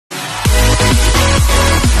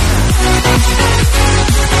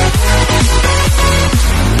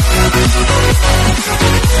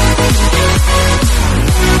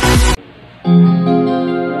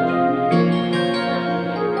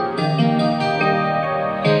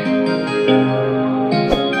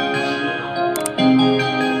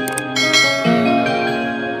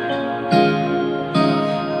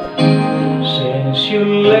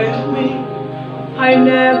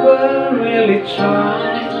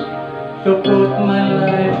to put my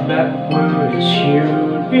life back where it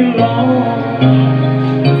should belong.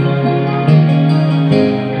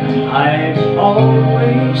 I've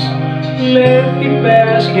always let the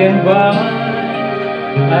past get by.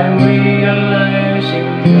 I'm realizing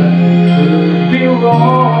that could be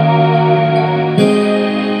wrong,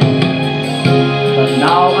 but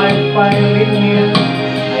now I'm finally here.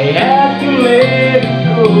 I had to let it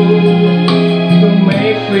go to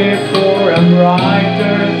make way for a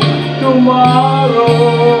brighter tomorrow.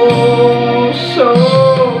 So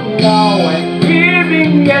now I'm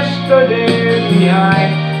leaving yesterday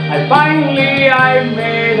behind. I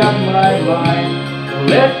made up my mind to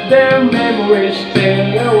let the memories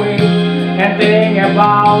stay away and think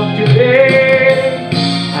about today.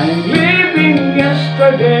 I'm leaving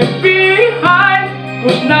yesterday behind,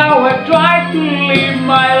 'cause now I try to live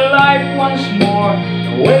my life once more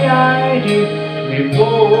the way I did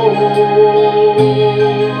before.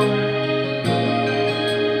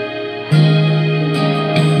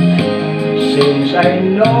 Since I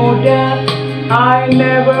know that I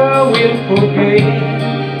never will forget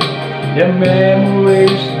the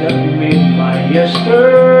memories that made my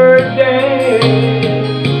yesterday,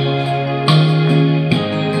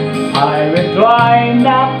 I will try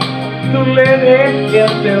not to let it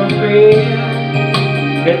interfere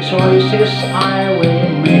the choices I will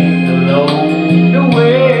make along the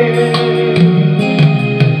way.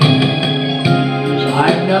 'Cause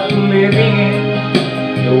I'm not living in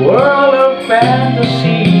the world of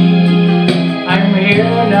fantasy. I'm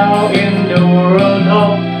here now in the world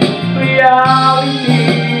of reality.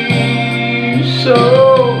 So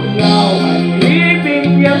now I'm leaving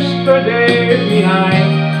yesterday behind,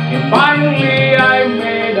 and finally I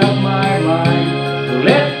made up my mind to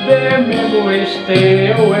let the memories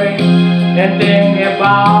stay away and think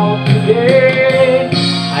about today.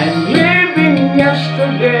 I'm leaving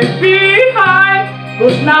yesterday behind,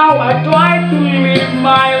 'cause now I try to live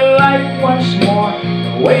my life once more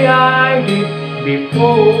the way I did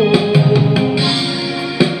before.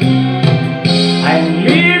 I'm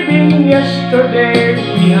leaving yesterday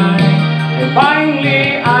behind, and finally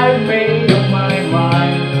I made up my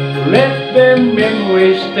mind to let the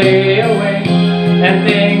memories stay away and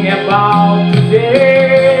think about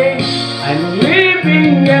today. I'm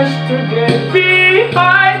leaving yesterday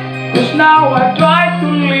behind, 'cause now I try to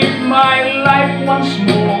live my life once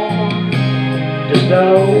more just the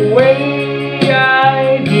way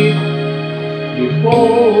I did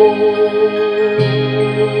before.